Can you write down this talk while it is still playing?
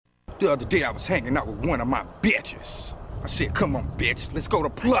The other day I was hanging out with one of my bitches. I said, come on, bitch, let's go to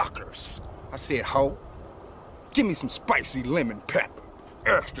Pluckers. I said, ho, give me some spicy lemon pepper.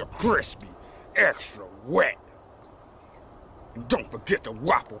 Extra crispy, extra wet. And don't forget the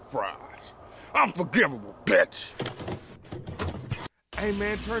waffle fries. Unforgivable, bitch. Hey,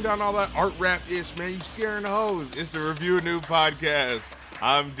 man, turn down all that art rap-ish, man. You scaring the hoes. It's the Review New Podcast.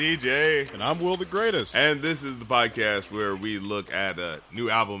 I'm DJ. And I'm Will the Greatest. And this is the podcast where we look at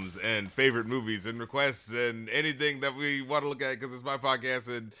new albums and favorite movies and requests and anything that we want to look at because it's my podcast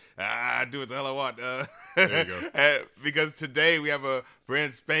and I do what the hell I want. There you go. Because today we have a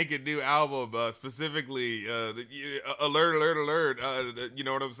brand spanking new album, specifically, alert, you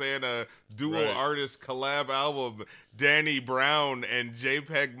know what I'm saying? A dual artist collab album, Danny Brown and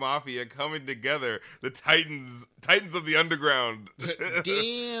JPEGMAFIA coming together, the Titans of the Underground.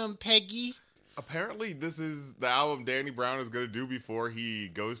 Damn, Peggy. Apparently, this is the album Danny Brown is going to do before he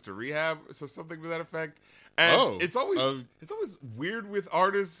goes to rehab, so something to that effect. And it's always weird with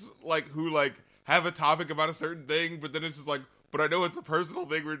artists who have a topic about a certain thing, but then it's just like, but I know it's a personal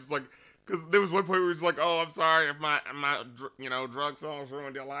thing. We're just like, because there was one point where we're just like, oh, I'm sorry if my drug songs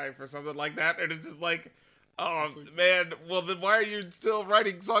ruined your life or something like that, and it's just like, oh man, well then why are you still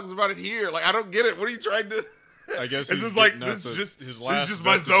writing songs about it here? Like, I don't get it. What are you trying to? I guess it's just like this is just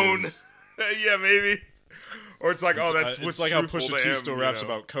my zone. Yeah, maybe. Or it's like, it's like how Pusha T still raps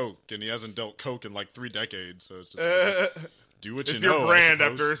about coke, and he hasn't dealt coke in 3 decades. So it's just do what you know. It's your brand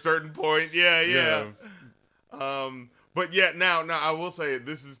after a certain point. Yeah. But yeah, now I will say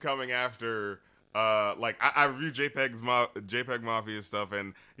this is coming after. I reviewed JPEGMAFIA stuff,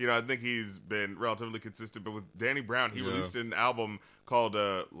 and I think he's been relatively consistent. But with Danny Brown, he released an album called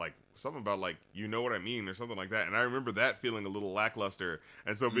something about you know what I mean or something like that. And I remember that feeling a little lackluster,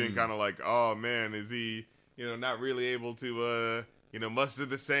 and so being kind of like, oh man, is he not really able to muster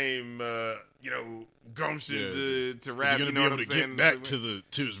the same gumption to rap? He's gonna be able to get back to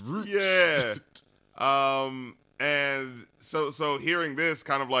his roots. Yeah. And so hearing this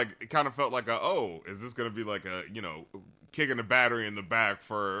kind of felt like is this gonna be like a kicking the battery in the back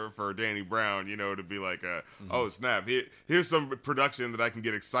for Danny Brown, to be like oh snap, here's some production that I can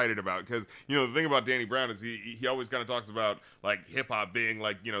get excited about, because the thing about Danny Brown is he always kind of talks about hip hop being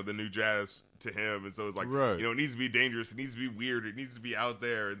the new jazz to him, and so it's it needs to be dangerous, it needs to be weird, it needs to be out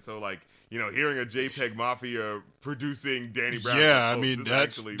there, and so hearing a JPEGMAFIA producing Danny Brown, I mean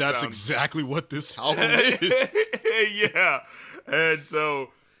that's exactly what this album is. Yeah, and so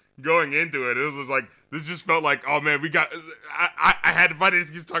going into it, was just this just felt like, oh man, I had to find an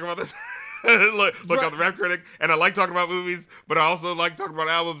excuse to talk about this. Look, I'm the rap critic, and I like talking about movies, but I also like talking about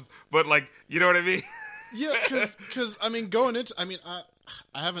albums, but you know what I mean? Yeah, because going into, I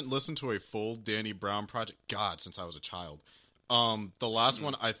haven't listened to a full Danny Brown project, since I was a child. The last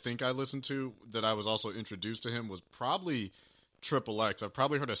one I think I listened to that I was also introduced to him was probably Triple X. I've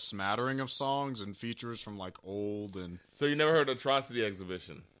probably heard a smattering of songs and features from old and. So you never heard Atrocity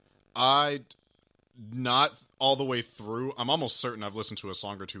Exhibition? Not all the way through. I'm almost certain I've listened to a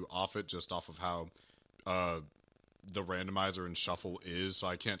song or two off it, just off of how the randomizer and shuffle is. So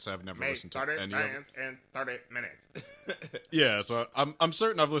I can't say I've never listened to any of it. In 30 minutes. Yeah, so I'm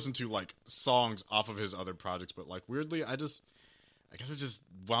certain I've listened to songs off of his other projects, but weirdly, I guess I just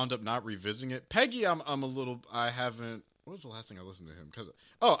wound up not revisiting it. Peggy, I haven't. What was the last thing I listened to him? Because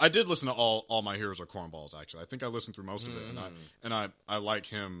I did listen to all My Heroes Are Cornballs. Actually, I think I listened through most of it, and I like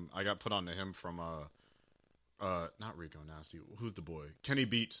him. I got put on to him from not Rico Nasty. Who's the boy? Kenny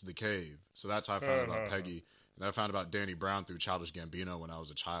Beats The Cave. So that's how I found out about Peggy. And I found about Danny Brown through Childish Gambino when I was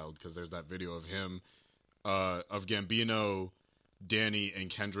a child, because there's that video of him, of Gambino, Danny,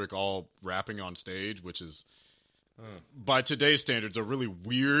 and Kendrick all rapping on stage, which is. By today's standards, a really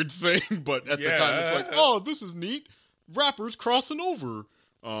weird thing, but at the time it's oh, this is neat. Rappers crossing over,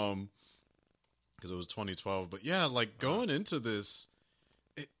 because it was 2012. But yeah, going into this,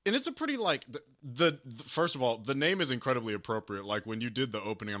 and it's a pretty the first of all, the name is incredibly appropriate. When you did the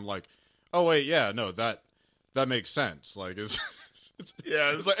opening, I'm like, oh wait, yeah, no, that makes sense. It's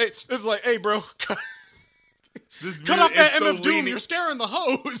like, hey, bro. Cut off that MF Doom, you're scaring the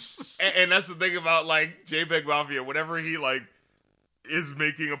hoes. And that's the thing about JPEGMAFIA. Whenever he is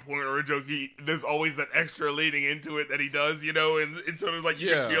making a point or a joke, there's always that extra leading into it that he does, and so there's you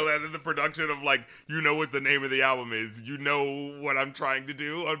can feel that in the production of what the name of the album is, what I'm trying to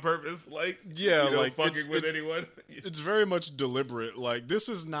do on purpose, fucking with anyone. It's very much deliberate. This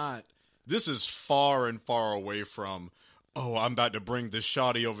is far and far away from, oh, I'm about to bring this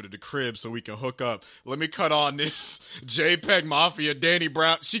shawty over to the crib so we can hook up. Let me cut on this JPEGMAFIA, Danny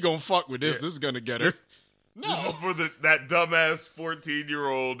Brown. She gonna fuck with this. Yeah. This is gonna get her. No. This is for that dumbass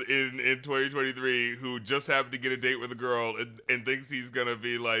 14-year-old in 2023 who just happened to get a date with a girl and thinks he's gonna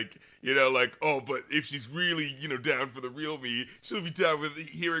be like, you know, like, oh, but if she's really, you know, down for the real me, she'll be down with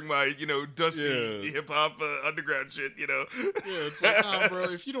hearing my, you know, dusty hip-hop underground shit, you know? Yeah, it's like, nah, bro,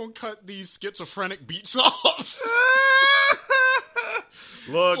 if you don't cut these schizophrenic beats off.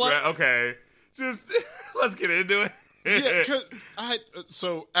 Look, man, okay, just let's get into it. Yeah, cause I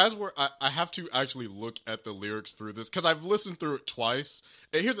have to actually look at the lyrics through this because I've listened through it twice.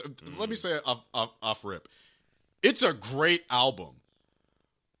 And let me say it off rip. It's a great album.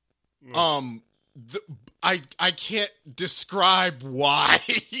 I can't describe why.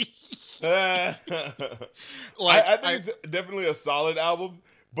 I think it's definitely a solid album,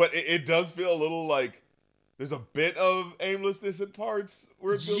 but it does feel a little like there's a bit of aimlessness at parts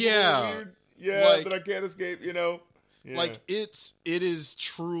where it feels a little weird. Yeah, like, that I can't escape, you know? Yeah. Like, it is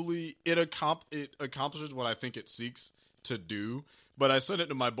truly, it accomplishes what I think it seeks to do. But I sent it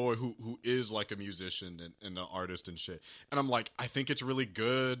to my boy who is like a musician and an artist and shit. And I'm like, I think it's really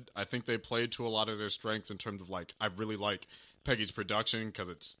good. I think they played to a lot of their strengths in terms of like, I really like Peggy's production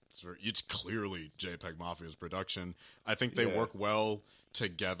because it's clearly JPEGMAFIA's production. I think they work well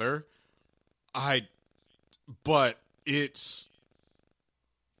together. But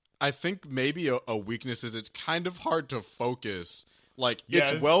I think maybe a weakness is it's kind of hard to focus. Like,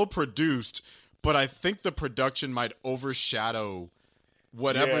 it's well produced, but I think the production might overshadow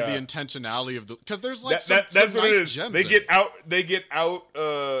whatever the intentionality of the, because there's like that's some what nice it is. gems They get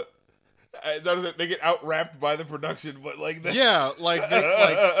out rapped by the production, but like that.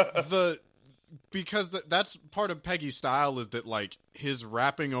 Because that's part of Peggy's style is that like his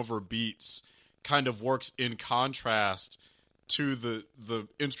rapping over beats kind of works in contrast to the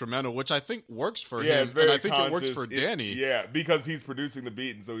instrumental, which I think works for him, and I think it works for Danny. Yeah, because he's producing the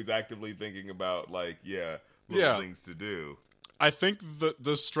beat, and so he's actively thinking about like little things to do. I think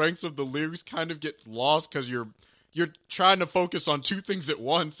the strengths of the lyrics kind of get lost because you're trying to focus on two things at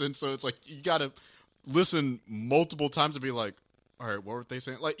once, and so it's like you got to listen multiple times to be like, all right, what were they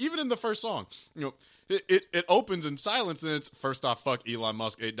saying? Like even in the first song, you know, it opens in silence, and it's first off, fuck Elon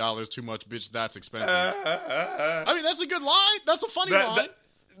Musk, $8 too much, bitch. That's expensive. I mean, that's a good line. That's a funny line.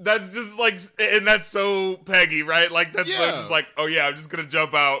 That's just like, and that's so Peggy, right? Like that's so just like, oh yeah, I'm just gonna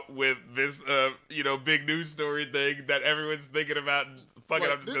jump out with this, big news story thing that everyone's thinking about. And fuck it,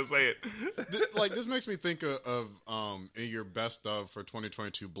 I'm just gonna say it. This makes me think of in your best of for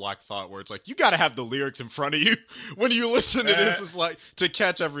 2022 Black Thought, where it's like you got to have the lyrics in front of you when you listen to this. It's like to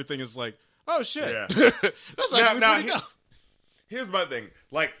catch everything. It's like, oh shit, that's actually pretty good. Here's my thing.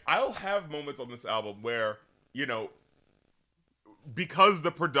 Like, I'll have moments on this album where, you know, because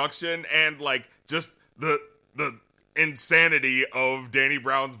the production and like just the insanity of Danny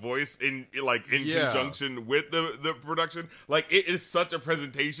Brown's voice in conjunction with the production, like it is such a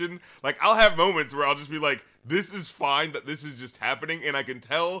presentation. Like I'll have moments where I'll just be like, this is fine that this is just happening, and I can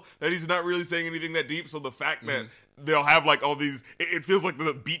tell that he's not really saying anything that deep. So the fact that they'll have like all these, it feels like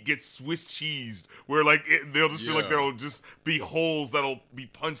the beat gets Swiss cheesed, where like they'll just feel like there'll just be holes that'll be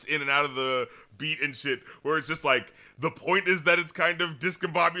punched in and out of the beat and shit, where it's just like the point is that it's kind of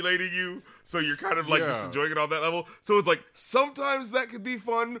discombobulating you, so you're kind of like just enjoying it on that level. So it's like sometimes that could be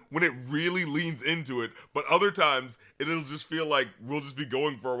fun when it really leans into it, but other times it'll just feel like we'll just be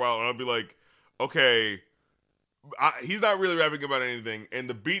going for a while and I'll be like, okay, he's not really rapping about anything, and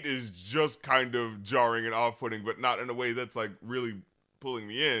the beat is just kind of jarring and off-putting, but not in a way that's like really pulling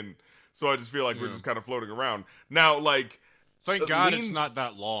me in. So I just feel like we're just kind of floating around. Now, like, thank God it's not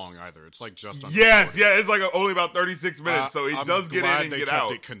that long either. It's like just under 40. It's like only about 36 minutes, so it does get in and get out. I'm glad they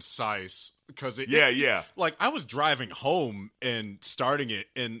kept it concise because like I was driving home and starting it,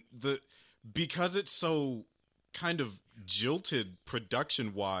 and because it's so kind of jilted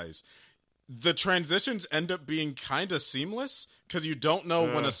production wise, the transitions end up being kind of seamless because you don't know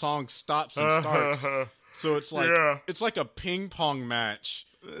when a song stops and starts. So it's like it's like a ping pong match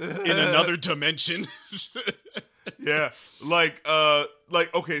in another dimension.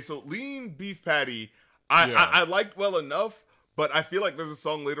 Okay, so Lean Beef Patty, I liked well enough, but I feel like there's a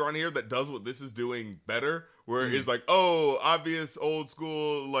song later on here that does what this is doing better, where it's like, oh, obvious old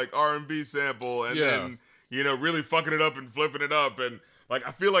school like R&B sample, and then really fucking it up and flipping it up, and like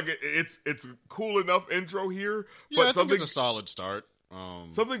I feel like it's a cool enough intro here, but I think it's a solid start.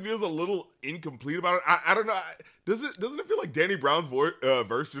 Something feels a little incomplete about it. I don't know. Doesn't it feel like Danny Brown's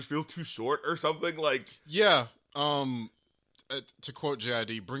verse just feels too short or something? Like to quote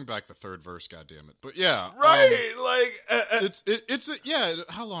JID, bring back the third verse, goddammit. But yeah, it's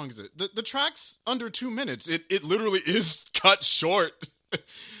how long is it? The track's under 2 minutes. It literally is cut short.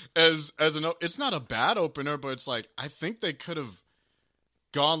 it's not a bad opener, but it's like I think they could have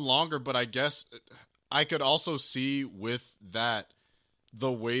gone longer. But I guess I could also see with that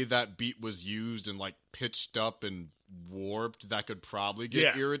the way that beat was used and like pitched up and warped, that could probably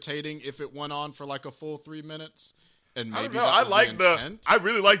get irritating if it went on for like a full 3 minutes. And maybe I don't know. I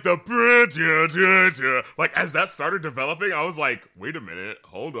really like the like as that started developing. I was like, wait a minute,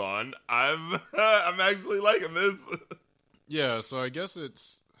 hold on, I'm actually liking this. Yeah, so I guess I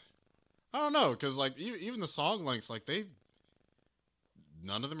don't know, because like even the song lengths, like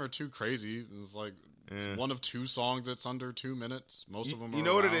none of them are too crazy. It's like one of 2 songs that's under 2 minutes. Most of them are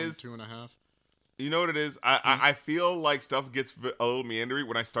around 2.5. You know what it is? I feel like stuff gets a little meandery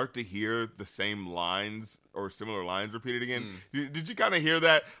when I start to hear the same lines or similar lines repeated again. Did you kind of hear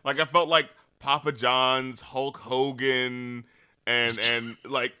that? Like, I felt like Papa John's, Hulk Hogan, and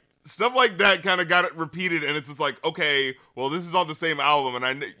like stuff like that kind of got it repeated, and it's just like, okay, well, this is on the same album,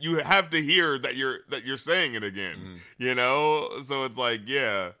 and you have to hear that you're saying it again, you know? So it's like,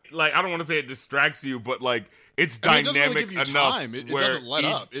 yeah, like I don't want to say it distracts you, but like it's dynamic it doesn't really give you enough. Time. It doesn't let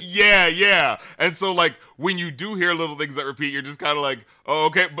up. Yeah. And so like when you do hear little things that repeat, you're just kind of like, oh,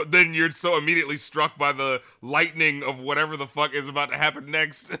 okay. But then you're so immediately struck by the lightning of whatever the fuck is about to happen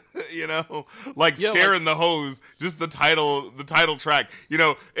next. You know, like Scarin the Hose, just the title track. You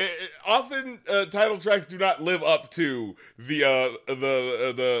know, often title tracks do not live up to the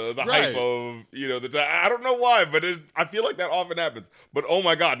hype of, you know, I don't know why, but I feel like that often happens. But oh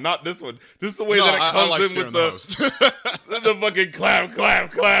my god, not this one. Just the way that it comes in with the fucking clap.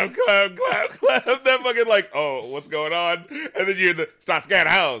 That fucking like, oh, what's going on? And then you hear the stop scaring the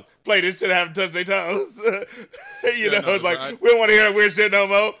house. Play this shit, haven't touched their toes. It's like, we don't want to hear that weird shit no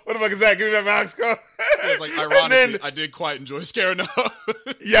more. What the fuck is that? Give me back my aux cord. It's like, ironically, I did quite enjoy Scaring the House.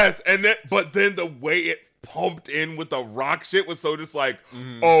 Yes, but then the way it pumped in with the rock shit was so just like,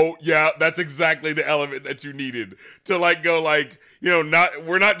 oh yeah, that's exactly the element that you needed to like go like, you know,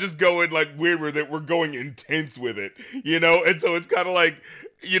 we're not just going like weird with it, we're going intense with it, you know? And so it's kind of like,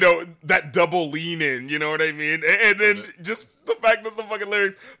 you know, that double lean in, you know what I mean? And then just the fact that the fucking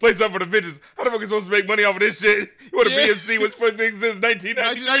lyrics play something for the bitches. How the fuck are you supposed to make money off of this shit? You want a BMC, which first thing since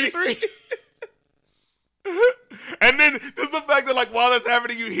 1993? And then just the fact that like while that's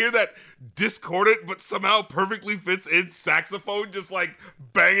happening, you hear that discordant but somehow perfectly fits in saxophone just like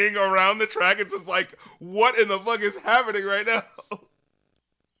banging around the track. It's just like, what in the fuck is happening right now?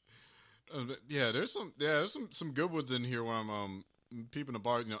 There's some good ones in here when I'm peeping the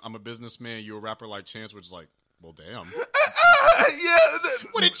bar. You know, I'm a businessman, you a rapper like Chance, which is like, well, damn.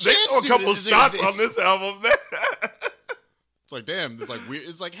 What did Chance do? A couple shots on this album. It's like, damn. It's like weird.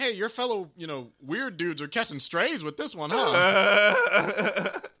 It's like, hey, your fellow, you know, weird dudes are catching strays with this one, huh?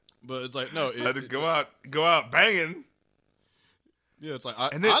 But it's like, no. Let it go out banging. Yeah, it's like,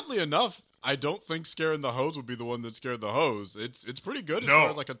 oddly enough, I don't think Scaring the Hose would be the one that scared the hose. It's pretty good as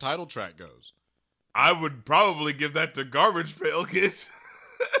far as like a title track goes. I would probably give that to Garbage Pail Kids.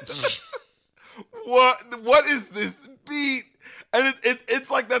 What is this beat? And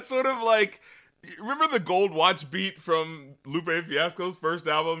it's like that sort of like, remember the Gold Watch beat from Lupe Fiasco's first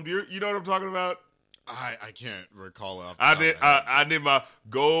album? Do you know what I'm talking about? I can't recall it. I did my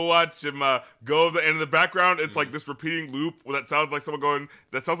Gold Watch and my Gold, and in the background it's like this repeating loop that sounds like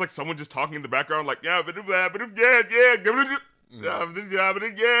someone just talking in the background, like yeah, like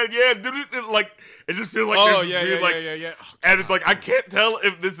it just feels like and it's like I can't tell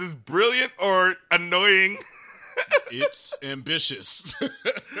if this is brilliant or annoying. It's ambitious.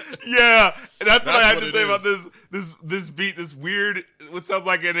 Yeah, and that's what I have to say about this beat. This weird, what sounds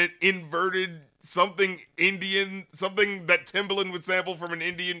like an inverted something Indian, something that Timbaland would sample from an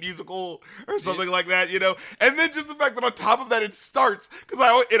Indian musical or something like that, you know. And then just the fact that on top of that it starts, because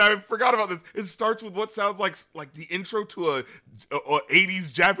I forgot about this. It starts with what sounds like the intro to a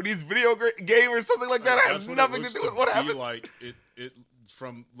 80s Japanese video game or something like that. It has nothing to do with what happens. Like it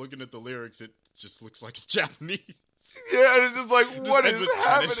from looking at the lyrics, it just looks like it's Japanese. Yeah, and it's just like, what is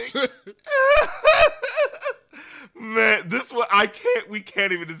happening? Man, this one, we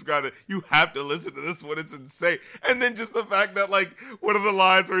can't even describe it. You have to listen to this one. It's insane. And then just the fact that, like, one of the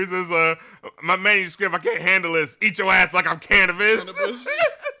lines where he says, my manuscript, I can't handle this. Eat your ass like I'm cannabis.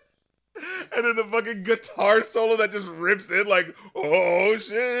 And then the fucking guitar solo that just rips in like, oh,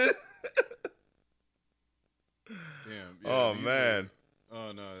 shit. Damn. Yeah, oh, man.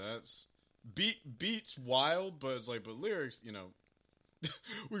 Oh, no, that's... Beats wild, but it's like, but lyrics, you know...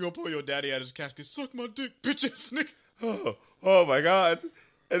 We're gonna pull your daddy out of his casket. Suck my dick, bitches, nigga. Oh my god.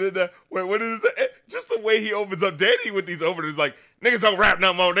 And then, what is that? Just the way he opens up. Danny with these openers, like, niggas don't rap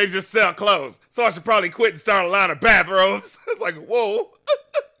no more. They just sell clothes. So I should probably quit and start a line of bathrobes. It's like, whoa.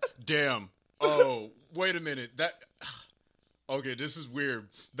 damn. Oh, wait a minute. Okay, this is weird.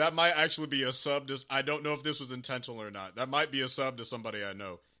 That might actually be a sub to... I don't know if this was intentional or not. That might be a sub to somebody I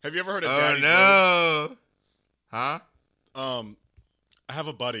know. Have you ever heard of Daddy's no. Huh? I have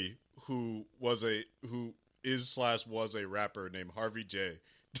a buddy who was a rapper named Harvey J,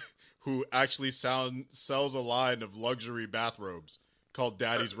 who actually sells a line of luxury bathrobes called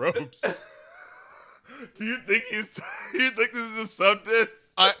Daddy's Robes. Do you think this is a sub diss?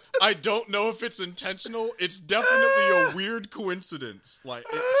 I don't know if it's intentional. It's definitely a weird coincidence.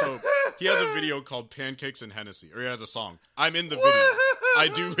 So he has a video called Pancakes and Hennessy, or he has a song. I'm in the video. I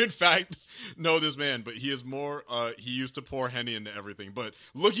do, in fact, know this man, but he is more, he used to pour Henny into everything. But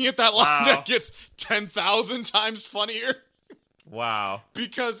looking at that line, that gets 10,000 times funnier. Wow.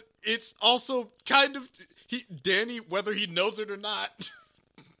 Because it's also kind of, Danny, whether he knows it or not,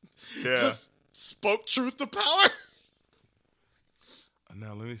 just spoke truth to power.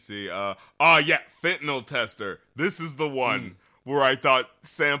 Now, let me see. Fentanyl Tester. This is the one where I thought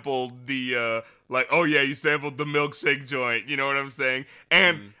sampled the, you sampled the milkshake joint. You know what I'm saying?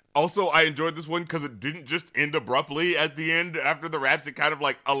 And also, I enjoyed this one because it didn't just end abruptly at the end after the raps. It kind of,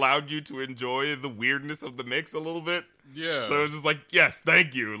 allowed you to enjoy the weirdness of the mix a little bit. Yeah. So it was just like, yes,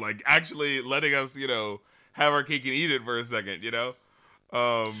 thank you. Actually letting us, have our cake and eat it for a second,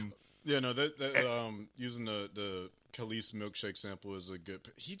 using the Khalees milkshake sample is a good.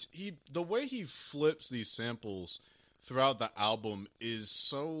 He the way he flips these samples throughout the album is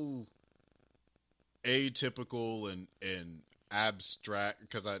so atypical and abstract.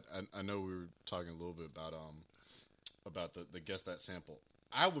 Because I know we were talking a little bit about the guess that sample.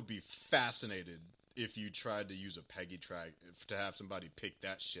 I would be fascinated if you tried to use a Peggy track to have somebody pick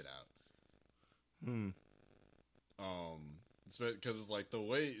that shit out. Because it's like the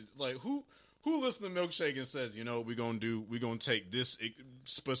way who listens to Milkshake and says, we're gonna take this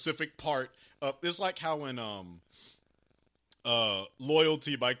specific part up. It's like how when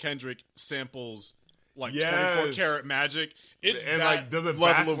Loyalty by Kendrick samples 24 Karat Magic. It's and that does it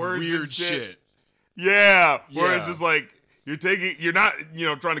level of weird shit. Yeah. Where it's just you're not,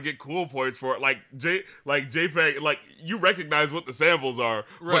 trying to get cool points for it. JPEG, you recognize what the samples are,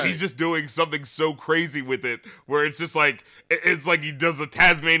 but he's just doing something so crazy with it where it's just it's like he does the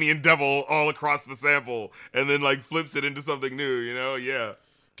Tasmanian devil all across the sample and then flips it into something new, Yeah.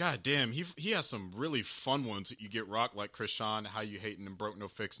 God damn, he has some really fun ones that you get rocked like Krishan, How You Hating Them, Broke No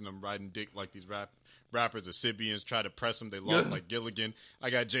Fixing Them, Riding Dick like these rappers or Sibians try to press him. They lost like Gilligan. I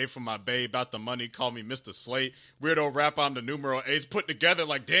got Jay from my bae about the money. Call me Mr. Slate. Weirdo rap on the numero 8s put together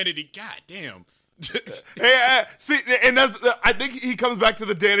like Danity. God damn. See, and I think he comes back to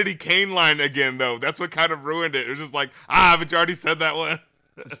the Danity Kane line again, though. That's what kind of ruined it. It was just but you already said that one.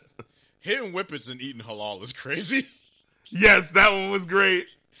 Hitting whippets and eating halal is crazy. Yes, that one was great.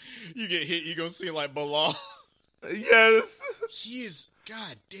 You get hit, you gonna see like Bilal. Yes.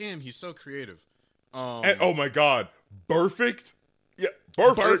 God damn, he's so creative. And oh my God, Perfect? Yeah,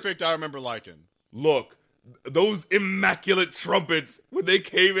 Perfect I remember liking. Look, those immaculate trumpets, when they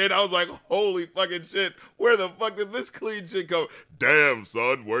came in, I was like, holy fucking shit, where the fuck did this clean shit go? Damn,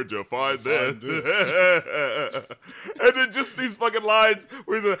 son, where'd you find this? And then just these fucking lines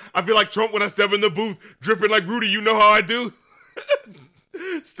where I feel like Trump when I step in the booth, dripping like Rudy, you know how I do?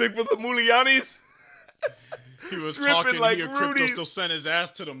 Stick with the Mulianis. He was talking like Crypto still sent his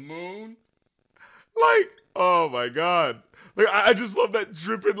ass to the moon. Oh my God. I just love that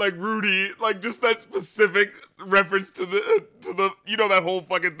dripping like Rudy, just that specific reference to the that whole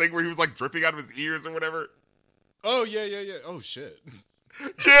fucking thing where he was dripping out of his ears or whatever. Oh yeah. Oh shit.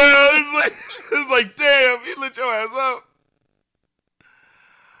 Yeah, it's damn, he lit your ass up.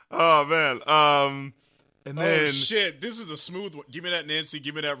 Oh man. And then shit, this is a smooth one. Give me that Nancy,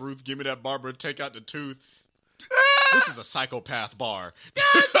 give me that Ruth, give me that Barbara, take out the tooth. This is a psychopath bar.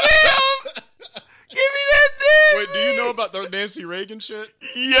 God damn! Give me that Nancy! Wait, do you know about the Nancy Reagan shit?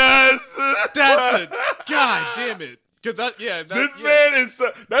 Yes! That's it. God damn it. Cause man is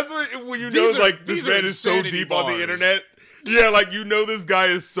so, that's when you know this man is so deep bars. On the internet. Yeah, this guy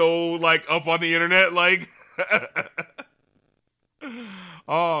is so up on the internet,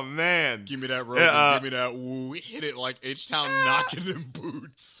 Oh man. Give me that rope, give me that woo. We hit it like H-Town knocking them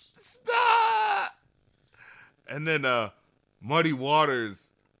boots. Stop! And then Muddy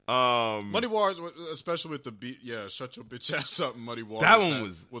Waters. Muddy Waters, especially with the beat, shut your bitch ass up, Muddy Waters. That one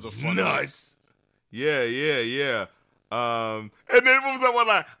was a fun nice. One. Yeah. And then what was that one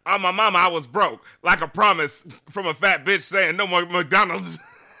line? On my mama, I was broke. Like a promise from a fat bitch saying no more McDonald's.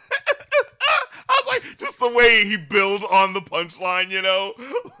 I was just the way he built on the punchline,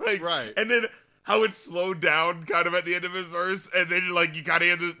 Right. And then how it slowed down kind of at the end of his verse, and then like you kind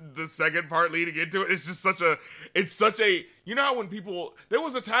of hear the second part leading into it. It's just such a you know how when people, there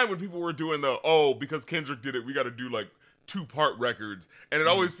was a time when people were doing because Kendrick did it, we got to do like 2-part records, and it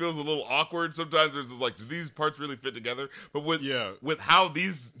always feels a little awkward sometimes. There's just like, do these parts really fit together? But with how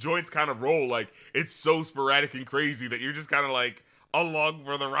these joints kind of roll, like it's so sporadic and crazy that you're just kind of like along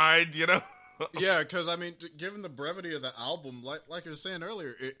for the ride, you know? Yeah, because I mean, given the brevity of the album, like I was saying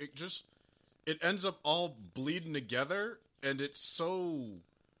earlier, it ends up all bleeding together, and it's so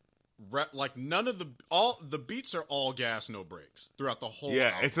like none of the beats are all gas, no breaks throughout the whole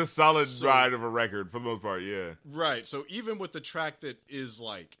album. It's a solid ride of a record for the most part. Right. So even with the track that is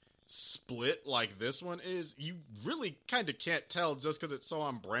like split like this one is, you really kind of can't tell just because it's so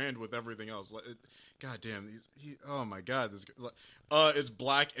on brand with everything else. God damn, oh my god, it's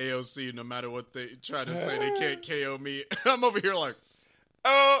Black AOC. No matter what they try to say, they can't KO me. I'm over here like,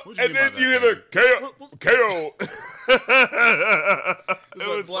 and then you hear the KO. It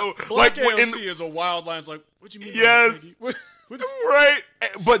was Black AOC is a wild line. It's like, what you mean? Yes, right.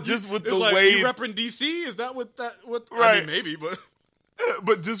 But just with the way you repping DC, is that what that? What? Right. I mean, maybe,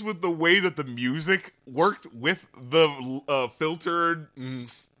 but just with the way that the music worked with the filtered,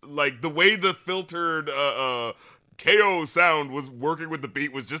 like the way the filtered KO sound was working with the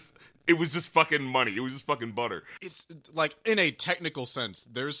beat was just. It was just fucking money. It was just fucking butter. It's like, in a technical sense,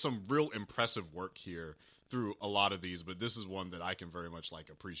 there's some real impressive work here through a lot of these, but this is one that I can very much like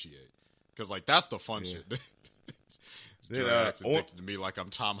appreciate because like that's the fun shit. It's addicted to me like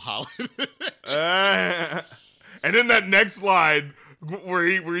I'm Tom Holland. And then that next line where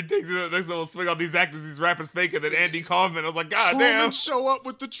he takes the next little swing on these actors, these rappers fake, and then Andy Kaufman. I was like, God damn! Show up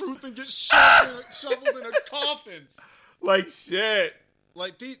with the truth and get shoveled in a coffin. Like shit.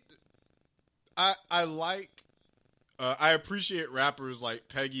 Like I appreciate rappers like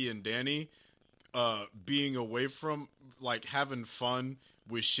Peggy and Danny being away from like having fun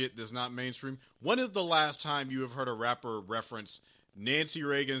with shit that's not mainstream. When is the last time you have heard a rapper reference Nancy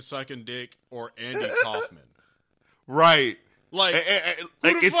Reagan sucking dick or Andy Kaufman? Right. Like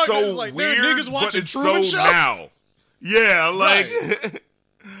it's so like, weird, niggas but it's Truman so Show? now. Yeah, like... Right.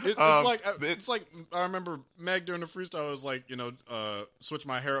 It's like I remember Meg during the freestyle was like, switch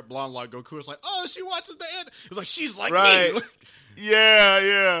my hair up blonde like Goku. It's like, oh, she watches the end. It's like she's like me.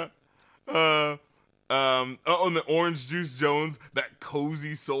 Yeah. And the Orange Juice Jones, that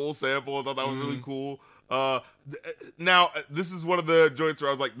cozy soul sample. I thought that was really cool. Now this is one of the joints where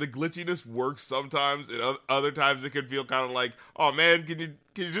I was like, the glitchiness works sometimes, and other times it can feel kind of like, oh man, can you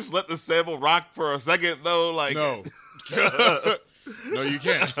just let the sample rock for a second though? Like no. No, you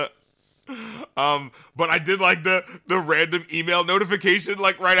can't. But I did like the random email notification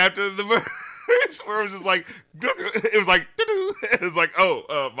like right after the verse where it was just like it was like it was like,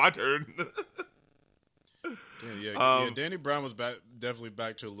 oh, my turn. Yeah. Danny Brown was definitely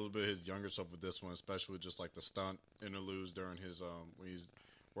back to a little bit his younger self with this one, especially with just like the stunt interludes during his when he's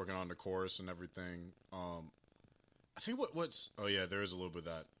working on the chorus and everything. I think there is a little bit of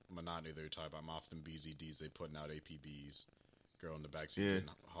that monotony that you're talking about. I'm often BZDs, they putting out APBs. Girl in the backseat getting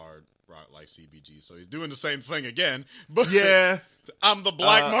hard rock like CBG, so he's doing the same thing again. But I'm the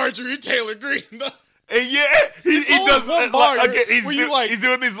Black Marjorie Taylor Greene. And he does again. He's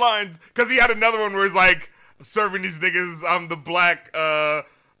doing these lines because he had another one where he's like serving these niggas. I'm the Black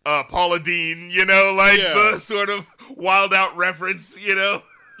Paula Deen, the sort of wild out reference, Yeah,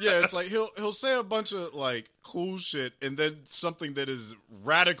 it's like he'll say a bunch of like cool shit and then something that is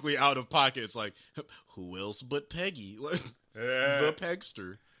radically out of pocket. It's like, who else but Peggy? The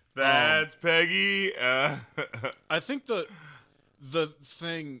Pegster. That's Peggy. I think the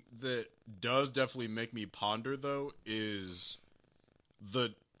thing that does definitely make me ponder though is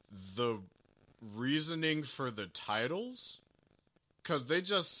the reasoning for the titles, because they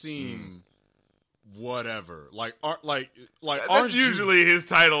just seem whatever. Like that's usually his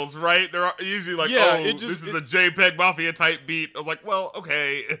titles, right? They're usually like, this is a JPEG Mafia type beat. I was like, well,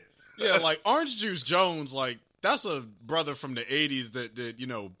 okay. Yeah, like Orange Juice Jones, like that's a brother from the 80s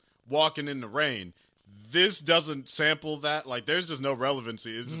that walking in the rain. This doesn't sample that. Like, there's just no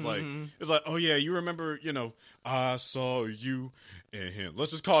relevancy. It's just like, it's like, oh yeah, you remember, I saw you and him.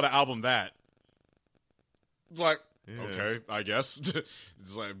 Let's just call the album that. Like, okay, I guess.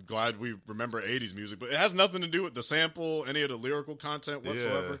 It's like, I'm glad we remember 80s music, but it has nothing to do with the sample, any of the lyrical content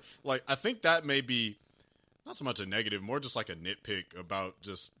whatsoever. Yeah. Like, I think that may be not so much a negative, more just like a nitpick about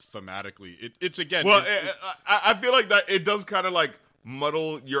just thematically. It's again. Well, I feel like that it does kind of like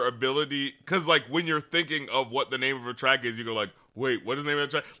muddle your ability, because like when you're thinking of what the name of a track is, you go like, wait, what is the name of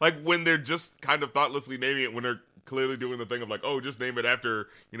the track? Like when they're just kind of thoughtlessly naming it when they're clearly doing the thing of like, oh, just name it after,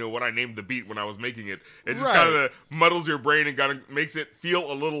 what I named the beat when I was making it. It just Right. kind of muddles your brain and kind of makes it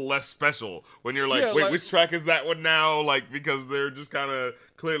feel a little less special when you're like, wait, which track is that one now? Like, because they're just kind of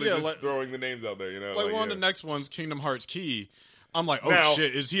clearly just throwing the names out there, Like one of the next ones, Kingdom Hearts Key. I'm like, oh Now-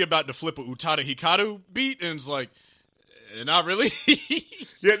 shit, is he about to flip a Utada Hikaru beat? And it's like, not really.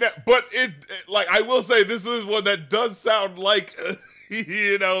 Yeah, but it like I will say this is one that does sound like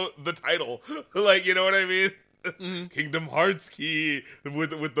the title, like you know what I mean. Mm-hmm. Kingdom Hearts Key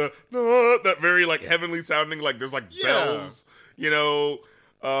with the that very like heavenly sounding, like there's like bells,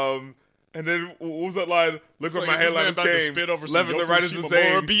 and then what was that line? Look what like, my is this headline man is about to came. spit over some Left and the Yoko right is the Shimomura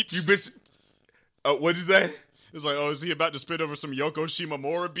same. beats? You bitch. What'd you say? It's like, oh, is he about to spit over some Yoko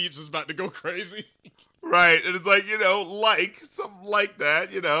Shimomura beats? Is about to go crazy. Right, and it's like like something like that,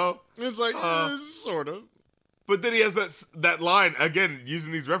 It's like, sort of. But then he has that line again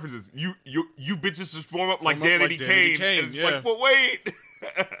using these references. You bitches just form up like Danny D. Kane. And it's like, well, wait.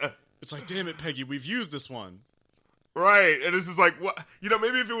 It's like, damn it, Peggy, we've used this one. Right, and it's just like, what?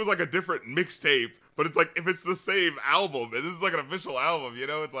 Maybe if it was like a different mixtape, but it's like if it's the same album, and this is like an official album,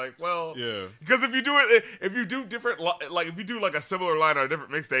 it's like, well, yeah. Because if you do different, like if you do like a similar line on a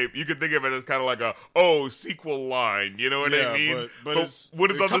different mixtape, you could think of it as kind of like a sequel line. You know what I mean? But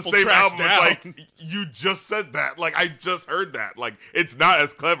when it's on the same album, it's like you just said that. Like I just heard that. Like it's not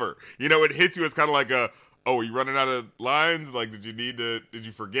as clever. It hits you as kind of like oh, are you running out of lines? Like, did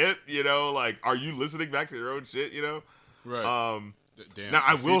you forget? Like, are you listening back to your own shit? Right. Damn. Now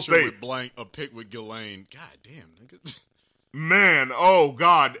I will say, with a pick with Ghislaine. God damn, nigga. Man, oh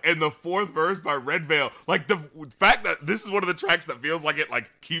god! And the fourth verse by Red Veil, like the fact that this is one of the tracks that feels like it like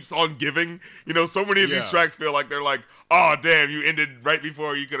keeps on giving. So many of these tracks feel like they're like, oh damn, you ended right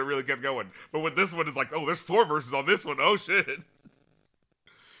before you could have really kept going. But with this one, it's like, oh, there's 4 verses on this one. Oh shit.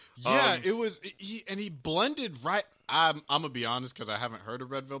 Yeah, it was. He blended right. I'm gonna be honest because I haven't heard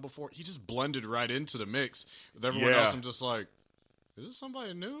of Red Veil before. He just blended right into the mix with everyone else. I'm just like, is this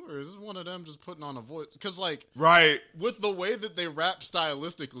somebody new or is this one of them just putting on a voice? Because like, right, with the way that they rap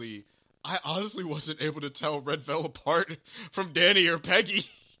stylistically, I honestly wasn't able to tell Red Veil apart from Danny or Peggy.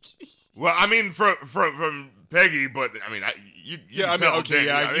 Well, I mean, from Peggy, but I mean, you can tell okay,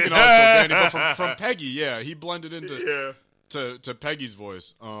 Danny. you can also tell Danny, but from Peggy, he blended into to Peggy's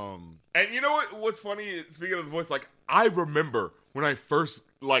voice. And you know what's funny? Speaking of the voice, like I remember when I first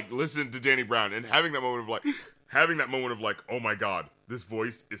like listened to Danny Brown and having that moment of like, oh my god, this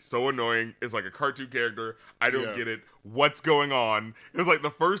voice is so annoying. It's like a cartoon character. I don't get it. What's going on? It was like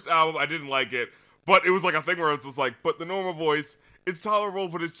the first album. I didn't like it, but it was like a thing where it's just like, but the normal voice, it's tolerable,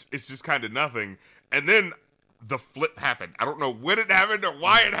 but it's just kind of nothing. And then the flip happened. I don't know when it happened or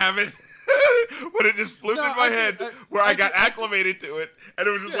why it happened. But it just flipped in my head where I got acclimated to it. And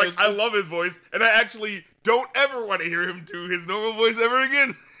it was just like, I love his voice. And I actually don't ever want to hear him do his normal voice ever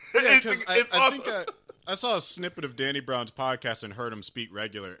again. It's awesome. I think I saw a snippet of Danny Brown's podcast and heard him speak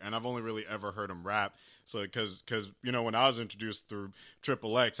regular. And I've only really ever heard him rap. So, because when I was introduced through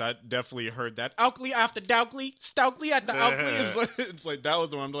Triple X, I definitely heard that Oakley after Dowkley, Stokely at the Oakley. It's like that was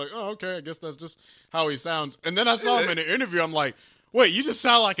the one. I'm like, oh, okay, I guess that's just how he sounds. And then I saw him in an interview. I'm like, wait, you just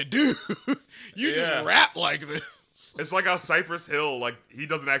sound like a dude. You just rap like this. It's like how Cypress Hill, like, he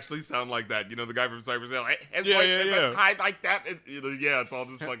doesn't actually sound like that. The guy from Cypress Hill, his voice is high like that. It's all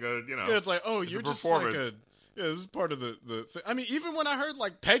just like a, Yeah, it's like, oh, you're just like a, this is part of the thing. I mean, even when I heard,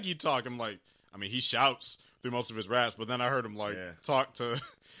 like, Peggy talk, I'm like, I mean, he shouts through most of his raps, but then I heard him, like, talk to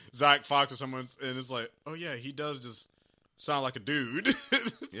Zach Fox or someone, and it's like, oh, yeah, he does just sound like a dude.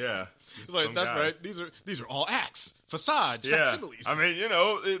 Yeah. It's like, that's right. These are all acts, facades, facsimiles. I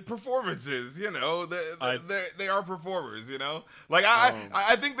mean, performances. They are performers. Like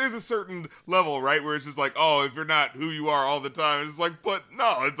I think there's a certain level, right, where it's just like, oh, if you're not who you are all the time, it's like, but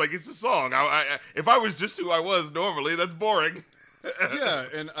no, it's like it's a song. If I was just who I was normally, that's boring. Yeah,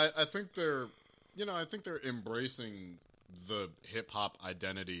 and I think they're, embracing the hip hop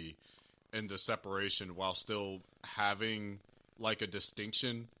identity and the separation while still having like a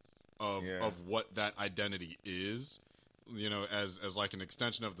distinction of what that identity is, as like an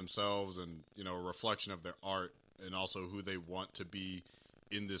extension of themselves and, a reflection of their art and also who they want to be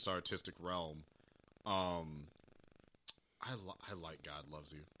in this artistic realm. I like God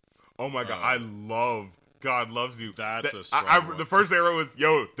Loves You. Oh my God. I love God Loves You. That's a strong one. The first era was,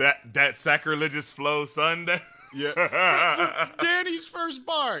 that sacrilegious flow, son. Yeah. Danny's first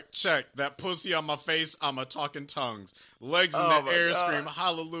bar. Check. That pussy on my face, I'm a talking tongues. Legs in the air, scream,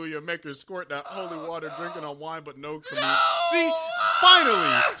 hallelujah, make her squirt that holy water, drinking on wine, but no commute. See,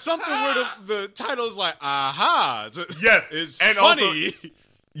 finally, something where the title is like, aha. Yes. It's and funny. Also,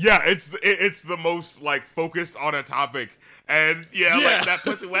 Yeah, it's the most like focused on a topic. And like that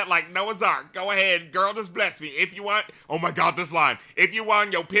pussy wet like Noah's Ark. Go ahead, girl, just bless me. If you want, oh my God, this line. If you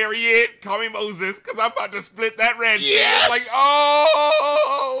want your period, call me Moses, because I'm about to split that Red Sea. It's like,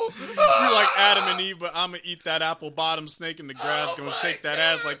 oh! You're like Adam and Eve, but I'm going to eat that apple bottom snake in the grass, going to shake that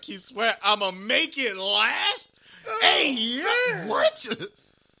ass like Keith Sweat. I'm going to make it last? Hey, yeah. What?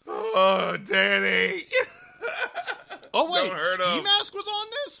 Oh, Danny. Oh, wait, Ski Mask was on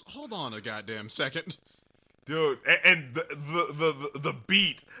this? Hold on a goddamn second. Dude, and the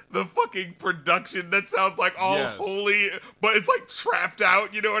beat, the fucking production, that sounds like all holy, but it's like trapped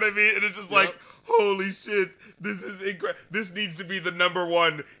out, you know what I mean? And it's just like, holy shit, this is incredible. This needs to be the number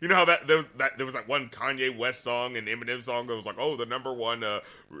one. You know how there was that one Kanye West song and Eminem song that was like, oh, the number one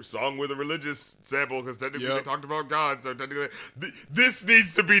song with a religious sample, because technically they talked about God, so technically this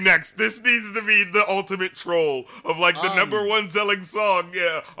needs to be next. This needs to be the ultimate troll of like the number one selling song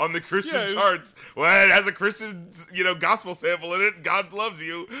on the Christian charts. Well, it has a Christian gospel sample in it, God Loves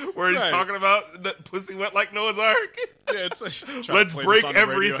You, where he's talking about the pussy wet like Noah's Ark. Yeah, it's like, let's break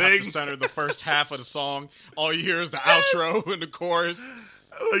everything. Radio, have to center the first half of the song. All you hear is the outro and the chorus.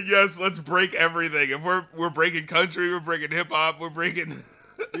 Yes, let's break everything. If we're breaking country, we're breaking hip hop, we're breaking.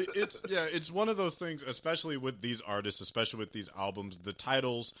 It's one of those things, especially with these artists, especially with these albums. The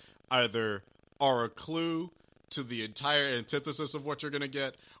titles either are a clue to the entire antithesis of what you're gonna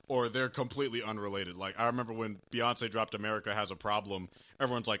get, or they're completely unrelated. Like, I remember when Beyonce dropped "America Has a Problem,"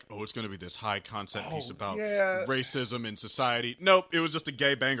 everyone's like, "Oh, it's gonna be this high concept piece about racism in society." Nope, it was just a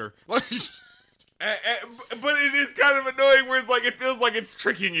gay banger. Like. But it is kind of annoying where it's like, it feels like it's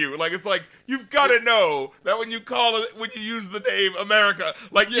tricking you. Like, it's like, you've got to know that when you use the name America,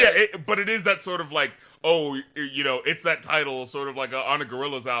 like, but it is that sort of like, oh, it's that title sort of like on a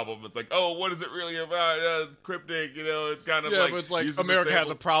Gorillaz album. It's like, oh, what is it really about? It's cryptic, it's kind of like. Yeah, but it's like, America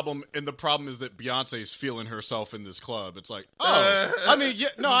has a problem, and the problem is that Beyonce's feeling herself in this club. It's like, I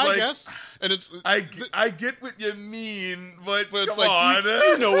guess. And it's. I get what you mean, but come it's like, on.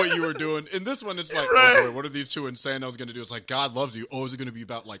 You know what you were doing. In this one, it's like, oh boy, what are these two insanos going to do? It's like, God loves you. Oh, is it going to be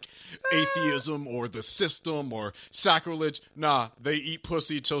about like atheism or the system or sacrilege? Nah, they eat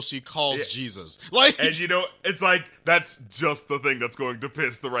pussy till she calls Jesus. Like. And it's like, that's just the thing that's going to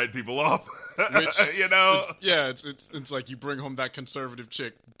piss the right people off. Which, it's like you bring home that conservative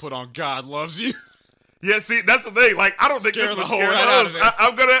chick, put on God Loves You. Yeah, see, that's the thing. Like, I don't think this would scare us.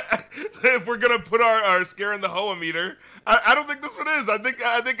 I'm gonna, if we're gonna put our scaring the hoa meter, I don't think this one is. I think.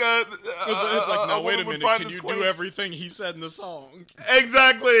 It's like, now wait a minute. Can you do everything he said in the song?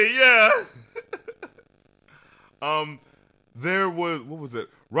 Exactly. Yeah. There was, what was it?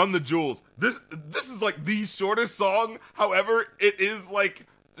 Run the Jewels. This is like the shortest song. However, it is like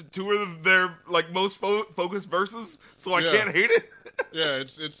two of their like most focused verses, so I can't hate it.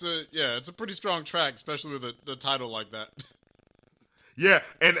 It's a pretty strong track, especially with a title like that. Yeah,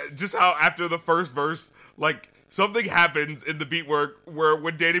 and just how after the first verse, like something happens in the beat work where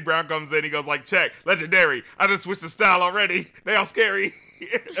when Danny Brown comes in, he goes like, "Check, legendary. I just switched the style already. They all scary."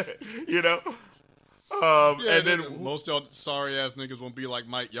 And then most y'all sorry ass niggas won't be like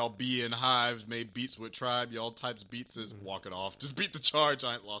Mike. Y'all be in hives, made beats with tribe. Y'all types beats is walk it off. Just beat the charge.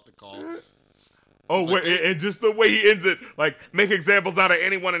 I ain't lost a call. Oh, wait, and just the way he ends it, like, make examples out of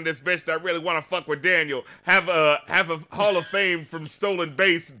anyone in this bitch that really want to fuck with Daniel. Have a Hall of Fame from Stolen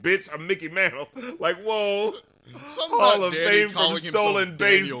Bass, bitch. I'm Mickey Mantle. Like, whoa. Hall of Fame from Stolen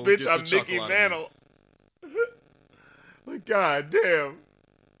Bass, bitch. I'm Mickey Mantle. Like, god damn.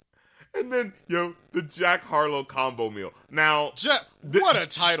 And then, the Jack Harlow combo meal. Now, what a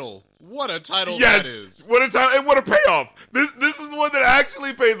title. What a title that is. What a title, and what a payoff. This is one that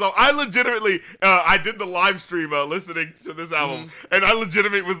actually pays off. I legitimately, I did the live stream listening to this album, and I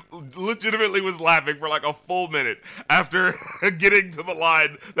legitimately was laughing for like a full minute after getting to the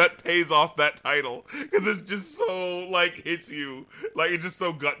line that pays off that title. Because it's just so, like, hits you. Like, it just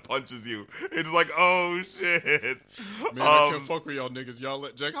so gut punches you. It's like, oh, shit. Man, I can't fuck with y'all niggas. Y'all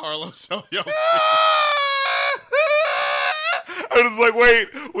let Jack Harlow sell y'all. I was like,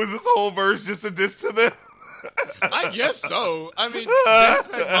 wait, was this whole verse just a diss to them? I guess so. I mean,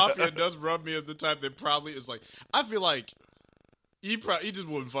 JPEGMAFIA does rub me as the type that probably is like, I feel like he just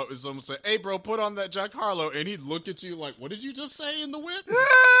wouldn't fuck with someone say, hey, bro, put on that Jack Harlow, and he'd look at you like, what did you just say in the whip?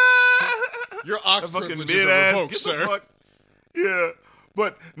 Your ox privileges are revoked, sir. Yeah.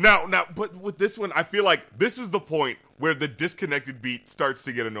 But but with this one, I feel like this is the point where the disconnected beat starts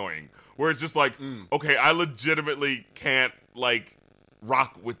to get annoying. Where it's just like, okay, I legitimately can't, like,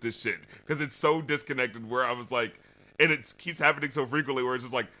 rock with this shit. Because it's so disconnected where I was like, and it keeps happening so frequently where it's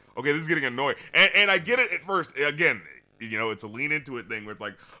just like, okay, this is getting annoying. And I get it at first. Again, it's a lean into it thing where it's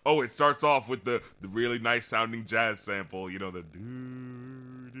like, oh, it starts off with the really nice sounding jazz sample, the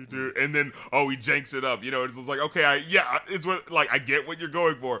do, and then he janks it up, it's like, okay, it's what, like, I get what you're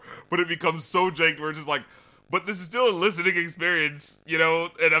going for, but it becomes so janked where it's just like, but this is still a listening experience,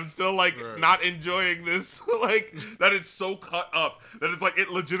 and I'm still, like, not enjoying this, like, that it's so cut up, that it's, like, it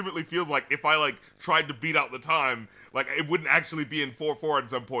legitimately feels like if I, like, tried to beat out the time, like, it wouldn't actually be in 4/4 at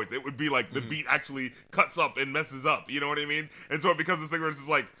some points. It would be, like, the beat actually cuts up and messes up, you know what I mean? And so it becomes this thing where it's just,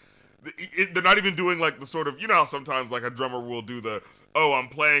 like, they're not even doing, like, the sort of, how sometimes, like, a drummer will do the, I'm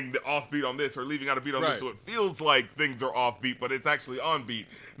playing the offbeat on this or leaving out a beat on this, so it feels like things are offbeat, but it's actually on beat.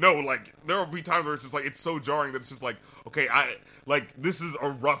 No, like, there will be times where it's just, like, it's so jarring that it's just, like, okay, this is a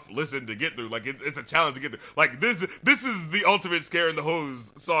rough listen to get through. Like, it's a challenge to get through. Like, this is the ultimate Scarin the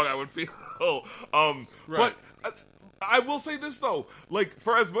Hose song, I would feel. But I will say this, though. Like,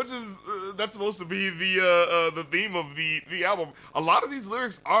 for as much as that's supposed to be the theme of the album, a lot of these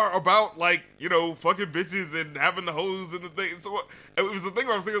lyrics are about, like, fucking bitches and having the hose and the thing. So it was the thing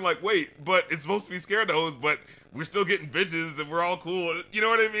where I was thinking, like, wait, but it's supposed to be Scarin the Hose, but we're still getting bitches and we're all cool. You know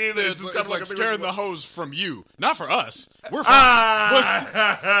what I mean? Yeah, it's just kind of like Scarin the Hose from you, not for us. We're fine.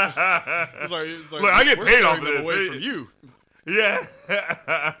 It's like, look, I get paid off of this. Away from you. Yeah.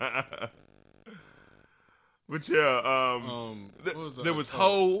 But yeah, there was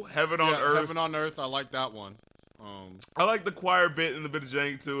Ho, Heaven on Earth. Heaven on Earth, I like that one. I like the choir bit and the bit of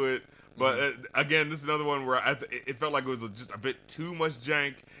jank to it. But again, this is another one where it felt like it was just a bit too much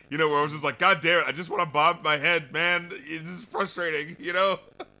jank. Where I was just like, God damn it, I just want to bob my head, man. It's just frustrating,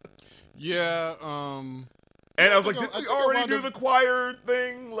 Yeah, and I was like, did we already do the choir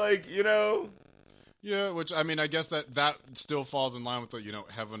thing? Like, Yeah, which, I mean, I guess that still falls in line with the,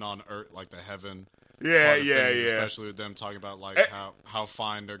 Heaven on Earth, like the heaven. Yeah. Especially with them talking about, like, how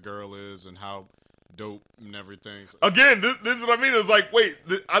fine their girl is and how dope and everything. So, again, this is what I mean. It was like, wait,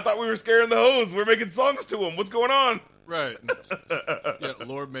 I thought we were Scarin the Hose. We're making songs to him. What's going on? Right. Yeah,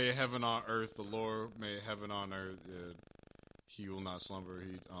 Lord made heaven on earth. The Lord made heaven on earth. Yeah, he will not slumber.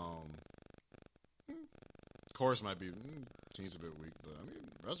 Chorus might be seems a bit weak, but I mean,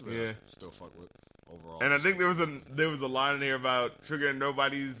 the rest of it I still fuck with overall. And I think there was a line in here about Trigger and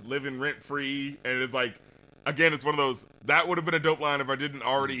nobody's living rent free, and it's like, again, it's one of those, that would have been a dope line if I didn't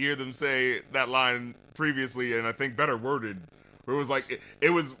already hear them say that line previously, and I think better worded. Where it was like, it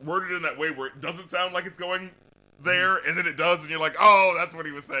was worded in that way where it doesn't sound like it's going there, and then it does, and you're like, oh, that's what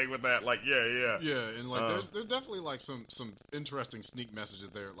he was saying with that. Like, yeah. Yeah, and like, there's definitely like some interesting sneak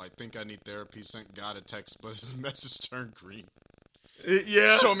messages there. Like, think I need therapy, sent God a text, but his message turned green.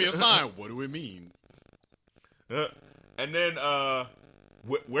 Yeah. Show me a sign. What do it mean? And then,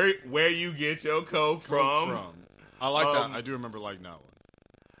 where you get your coke from? I like that. I do remember liking that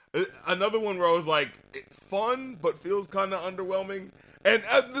one. Another one where I was like, fun, but feels kind of underwhelming. And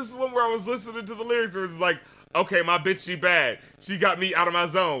this is one where I was listening to the lyrics where it's like, okay, my bitch, she bad. She got me out of my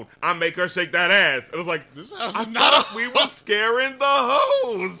zone. I make her shake that ass. And I was like, I thought we were Scarin the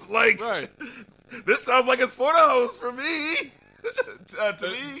Hose. Like, this sounds like it's for the hose for me.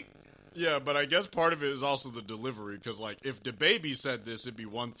 To me. Yeah, but I guess part of it is also the delivery, because, like, if the baby said this, it'd be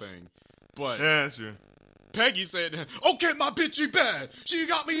one thing. But yeah, sure. Peggy said, okay, my bitch, she bad. She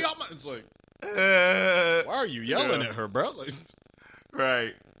got me out my... It's like, why are you yelling at her, bro? Like,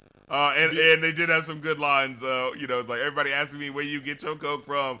 right. And they did have some good lines. It's like, everybody asking me where you get your coke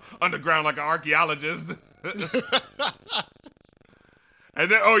from. Underground like an archaeologist. And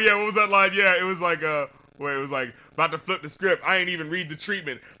then, what was that line? Yeah, it was like, where it was like, about to flip the script. I ain't even read the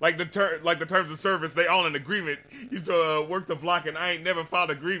treatment. Like the terms of service, they all in agreement. Used to work the block and I ain't never filed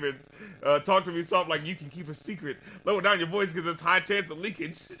a grievance. Talk to me soft like you can keep a secret. Lower down your voice because it's high chance of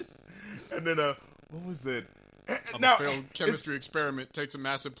leakage. And then, what was it? A failed chemistry experiment takes a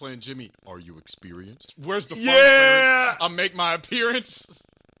massive plan. Jimmy, are you experienced? Where's the fun? Yeah! I'll make my appearance.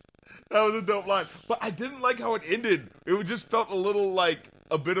 That was a dope line. But I didn't like how it ended. It just felt a little like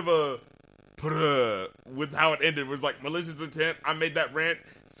a bit of a with how it ended. It was like malicious intent. I made that rant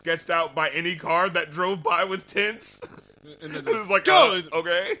sketched out by any car that drove by with tents. And then it was like,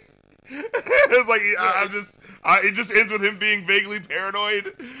 okay. It's like it just ends with him being vaguely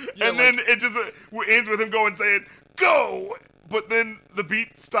paranoid, and then it just ends with him going saying "go," but then the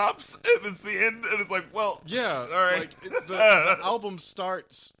beat stops and it's the end, and it's like, well, yeah, all right. Like the album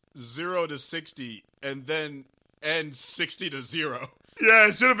starts 0 to 60 and then ends 60 to 0. Yeah,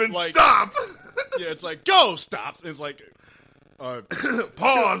 it should have been like, stop. Yeah, it's like go, stops. And it's like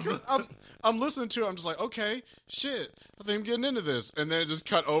pause. I'm listening to it. I'm just like, okay, shit. I think I'm getting into this. And then it just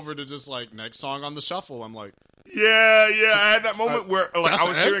cut over to just like next song on the shuffle. I'm like, yeah. I had that moment where like I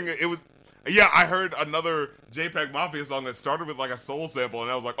was hearing it. Yeah, I heard another JPEG Mafia song that started with like a soul sample,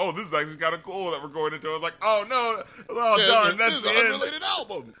 and I was like, "Oh, this is actually kind of cool that we're going into." I was like, "Oh no, oh darn, that's this the is an end." unrelated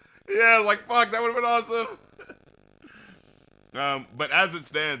album. Yeah, like fuck, that would have been awesome. But as it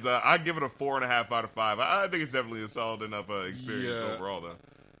stands, I give it a 4.5 out of 5. I think it's definitely a solid enough experience overall, though.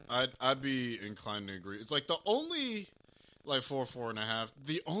 I'd be inclined to agree. It's like the only like 4.5.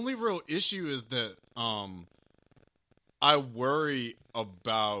 The only real issue is that I worry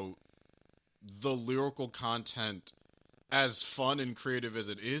about the lyrical content, as fun and creative as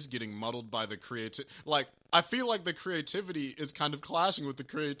it is, getting muddled by the creative. Like, I feel like the creativity is kind of clashing with the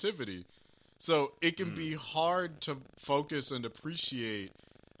creativity. So it can be hard to focus and appreciate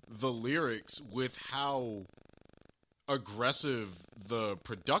the lyrics with how aggressive the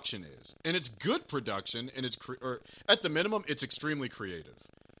production is. And it's good production, and it's or at the minimum, it's extremely creative.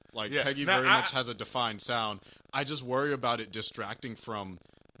 Like, Peggy very much has a defined sound. I just worry about it distracting from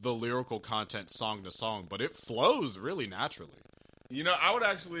the lyrical content song to song, but it flows really naturally. You know, I would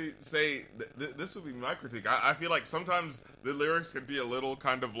actually say this would be my critique. I feel like sometimes the lyrics can be a little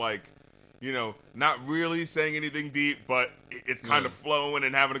kind of like, you know, not really saying anything deep, but it's kind of flowing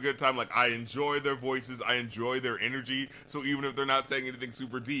and having a good time. Like, I enjoy their voices, I enjoy their energy. So even if they're not saying anything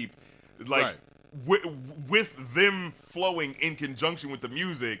super deep, like with them flowing in conjunction with the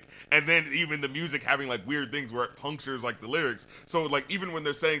music, and then even the music having like weird things where it punctures like the lyrics. So like even when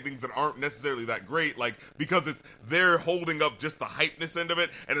they're saying things that aren't necessarily that great, like because they're holding up just the hypeness end of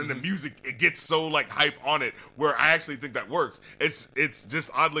it, and then the music, it gets so like hype on it, where I actually think that works. It's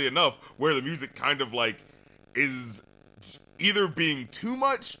just oddly enough where the music kind of like is either being too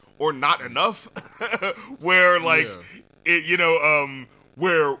much or not enough, where like it, you know,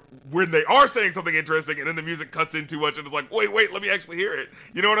 where when they are saying something interesting and then the music cuts in too much and it's like, wait, let me actually hear it.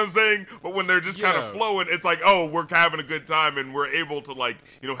 You know what I'm saying? But when they're just kind of flowing, it's like, oh, we're having a good time and we're able to like,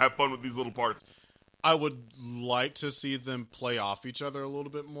 you know, have fun with these little parts. I would like to see them play off each other a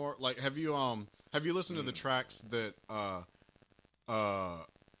little bit more. Like, have you listened to the tracks that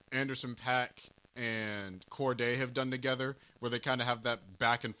Anderson .Paak and Corday have done together, where they kind of have that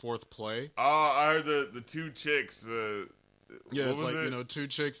back and forth play? I heard the two chicks. Yeah, it's like, you know, two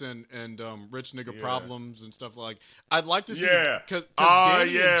chicks and rich nigga problems and stuff like. I'd like to see, where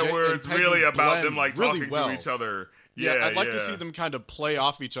it's really about them like really talking to each other. I'd like to see them kind of play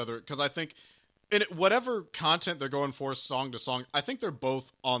off each other, because I think in whatever content they're going for, song to song, I think they're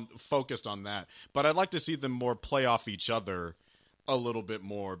both focused on that. But I'd like to see them more play off each other a little bit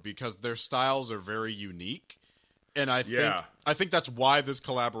more, because their styles are very unique. And I think that's why this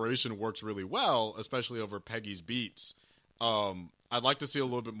collaboration works really well, especially over Peggy's beats. I'd like to see a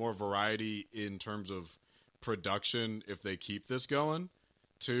little bit more variety in terms of production if they keep this going,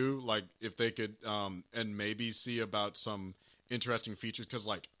 too. Like, if they could, and maybe see about some interesting features, because,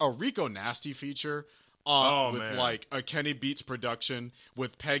 like, a Rico Nasty feature with, like, a Kenny Beats production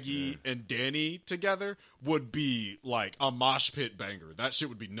with Peggy and Danny together would be, like, a mosh pit banger. That shit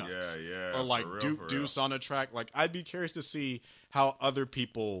would be nuts. Or, like, Deuce on a track. Like, I'd be curious to see how other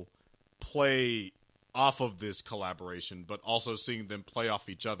people play off of this collaboration, but also seeing them play off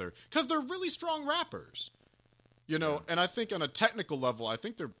each other, because they're really strong rappers, you know. And I think on a technical level, I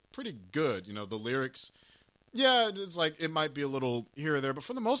think they're pretty good. You know, the lyrics, it's like it might be a little here or there, but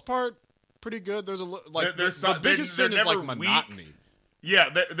for the most part, pretty good. There's the biggest sin is like monotony. Yeah,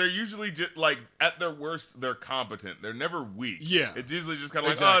 they're usually just like, at their worst, they're competent. They're never weak. Yeah, it's usually just kind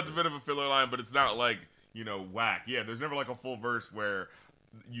of like, oh, it's a bit of a filler line, but it's not like, you know, whack. Yeah, there's never like a full verse where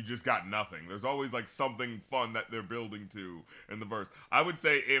you just got nothing. There's always like something fun that they're building to in the verse. I would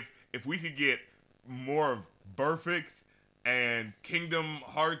say if we could get more of Perfect and Kingdom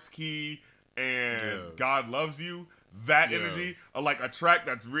Hearts Key and God Loves You, that energy, like a track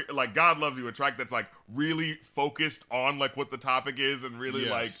that's like God Loves You, a track that's like really focused on like what the topic is and really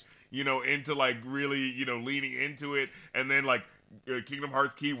like, you know, into like really, you know, leaning into it, and then like Kingdom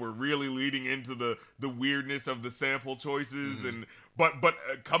Hearts Key, we're really leading into the weirdness of the sample choices and but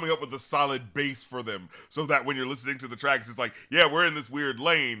coming up with a solid base for them, so that when you're listening to the tracks, it's like, yeah, we're in this weird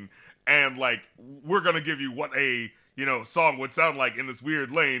lane, and like we're gonna give you what a, you know, song would sound like in this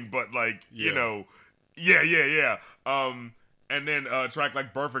weird lane, but like, you know, and then a track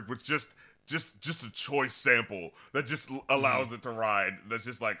like Perfect, which just a choice sample that just allows it to ride. That's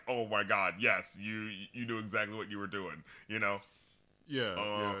just like, oh my god, yes, you knew exactly what you were doing, you know.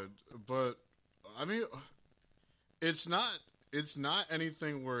 But I mean, it's not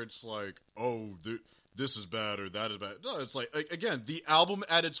anything where it's like, oh, this is bad or that is bad. No, it's like, again, the album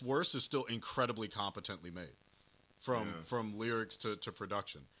at its worst is still incredibly competently made, from lyrics to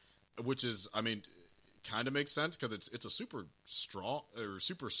production, which is, I mean, kind of makes sense because it's a super strong or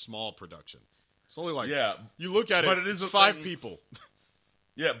super small production. It's only like you look at it, but it is it's 5 people.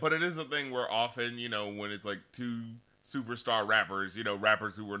 Yeah, but it is a thing where often, when it's like 2 superstar rappers,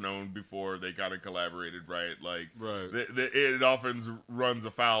 rappers who were known before they kind of collaborated, right? Like, right. It often runs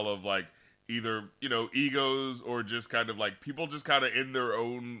afoul of like either, egos or just kind of like people just kind of in their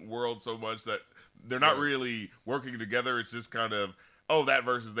own world so much that they're not really working together. It's just kind of, oh, that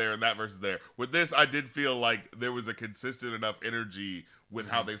verse is there and that verse is there. With this, I did feel like there was a consistent enough energy with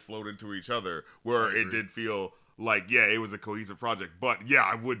how they flowed into each other where it did feel like, it was a cohesive project. But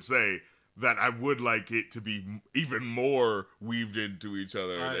I would say that I would like it to be even more weaved into each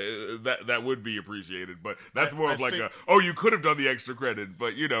other. That would be appreciated. But that's more of like you could have done the extra credit,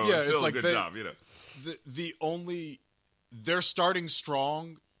 but it's still a good job. The only they're starting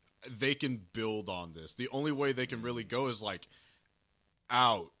strong. They can build on this. The only way they can really go is like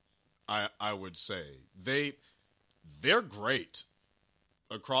out. I would say they're great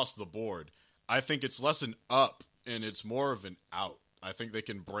across the board. I think it's less an up and it's more of an out. I think they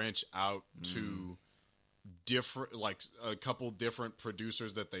can branch out to different, like a couple different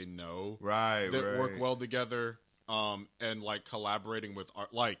producers that they know, that work well together, and like collaborating with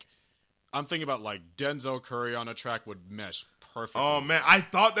art. Like I'm thinking about like Denzel Curry on a track would mesh perfectly. Oh man, I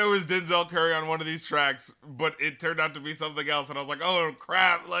thought there was Denzel Curry on one of these tracks, but it turned out to be something else, and I was like, oh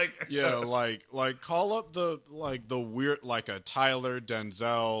crap! Like like call up the weird like a Tyler,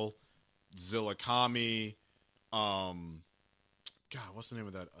 Denzel, Zillakami, God, what's the name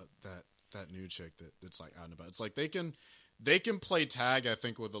of that new chick that's like out and about? It's like they can play tag, I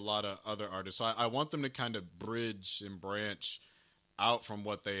think, with a lot of other artists. So I want them to kind of bridge and branch out from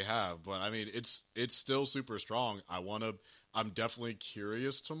what they have. But I mean, it's still super strong. I'm definitely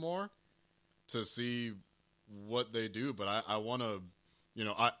curious to see what they do. But I want to,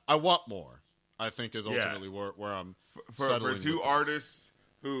 I want more. I think is ultimately where I'm for 2 artists.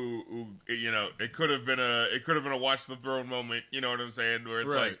 Who it could have been a Watch the Throne moment, you know what I'm saying, where it's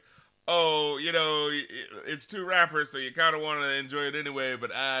like, oh, it's 2 rappers, so you kind of want to enjoy it anyway,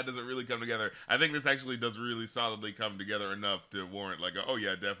 but it doesn't really come together. I think this actually does really solidly come together enough to warrant like,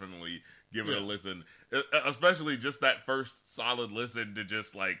 definitely give it a listen, especially just that first solid listen to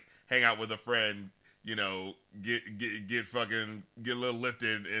just like hang out with a friend, get a little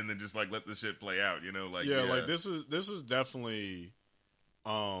lifted and then just like let the shit play out, like like this is definitely.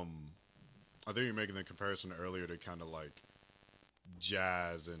 I think you're making the comparison earlier to kind of like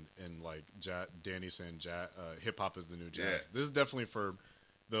jazz and like Danny saying hip hop is the new jazz. This is definitely for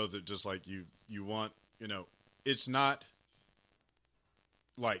those that just like you want, it's not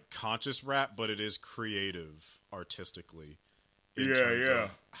like conscious rap, but it is creative artistically in terms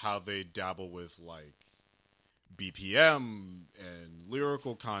of how they dabble with like BPM and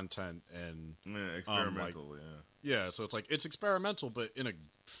lyrical content and experimental, so it's like it's experimental, but in a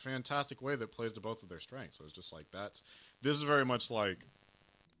fantastic way that plays to both of their strengths. So it's just like this is very much like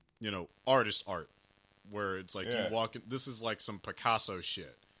artist art, where it's like you walk in. This is like some Picasso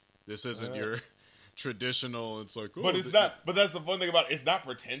shit. This isn't your traditional. It's like, but it's not. But that's the fun thing about it. It's not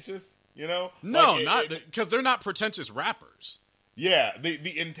pretentious, No, like, not because they're not pretentious rappers. Yeah,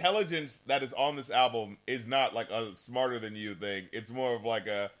 the intelligence that is on this album is not like a smarter than you thing. It's more of like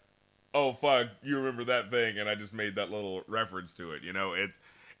a, oh fuck, you remember that thing, and I just made that little reference to it. It's,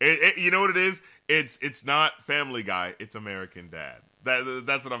 you know what it is? It's not Family Guy. It's American Dad.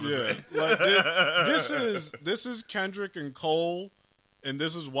 That's what I'm saying. Like this is Kendrick and Cole, and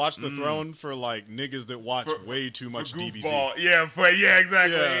this is Watch the Throne for like niggas that watch way too much DBZ.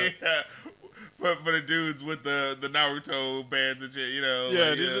 Exactly. Yeah. For the dudes with the Naruto bands and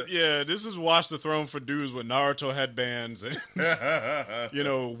shit, this is Watch the Throne for dudes with Naruto headbands and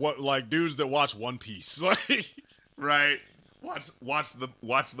what like dudes that watch One Piece, like right. Watch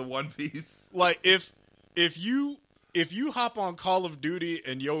the One Piece. Like if you hop on Call of Duty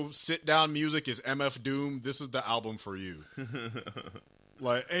and your sit down music is MF Doom, this is the album for you.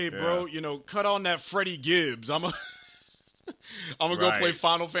 Like, hey bro, cut on that Freddie Gibbs. I'm gonna go play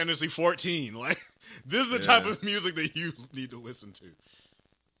Final Fantasy 14. Like, this is the type of music that you need to listen to.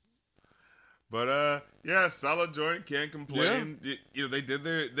 But solid joint. Can't complain. Yeah. They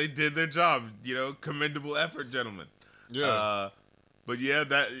did their job. Commendable effort, gentlemen. Yeah. But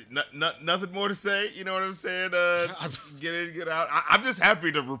nothing more to say. You know what I'm saying? Get in, get out. I'm just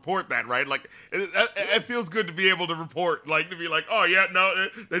happy to report that, right? Like, it feels good to be able to report, like to be like, oh yeah, no,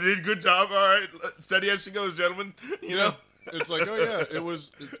 they did a good job. All right, steady as she goes, gentlemen. You know. It's like, oh yeah, it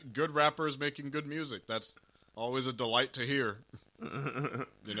was good rappers making good music. That's always a delight to hear. But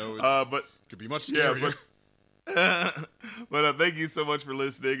it could be much scarier. But thank you so much for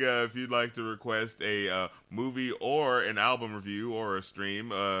listening. If you'd like to request a movie or an album review or a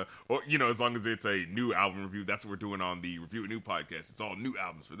stream, or as long as it's a new album review, that's what we're doing on the Review a New podcast. It's all new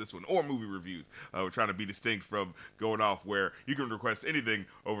albums for this one, or movie reviews. We're trying to be distinct from going off where you can request anything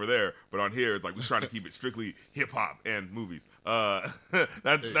over there, but on here it's like we're trying to keep it strictly hip hop and movies.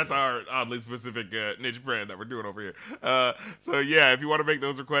 That's our oddly specific niche brand that we're doing over here. So yeah, if you want to make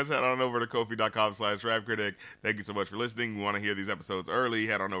those requests, head on over to Ko-fi.com/rapcritic. Thank you so much for listening. We want to hear these episodes early.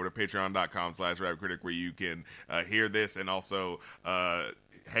 Head on over to Patreon.com/rapcritic where you can hear this and also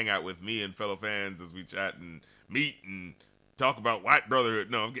hang out with me and fellow fans as we chat and meet and talk about White Brotherhood.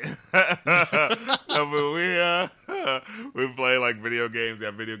 No, I'm kidding. We play like video games. We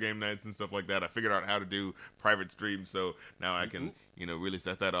have video game nights and stuff like that. I figured out how to do private streams, so now I can, really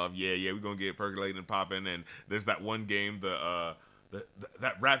set that off. Yeah, we're gonna get percolating and popping. And there's that one game, that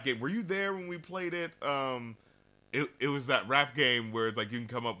rap game. Were you there when we played it? It was that rap game where it's like you can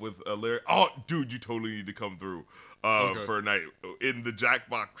come up with a lyric. Oh, dude, you totally need to come through for a night in the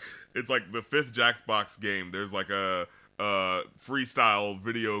Jackbox. It's like the 5th Jackbox game. There's like a freestyle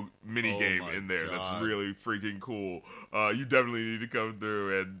video mini game in there. God. That's really freaking cool. You definitely need to come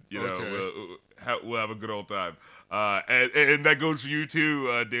through, and we'll have a good old time. And that goes for you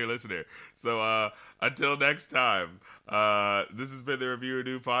too, dear listener. So until next time, this has been the Review a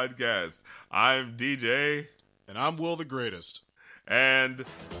New podcast. I'm DJ. And I'm Will the Greatest. And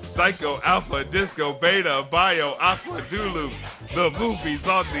Psycho, Alpha, Disco, Beta, Bio, Aqua, Dulu. The movies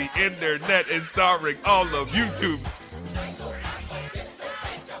on the internet is starring all of YouTube.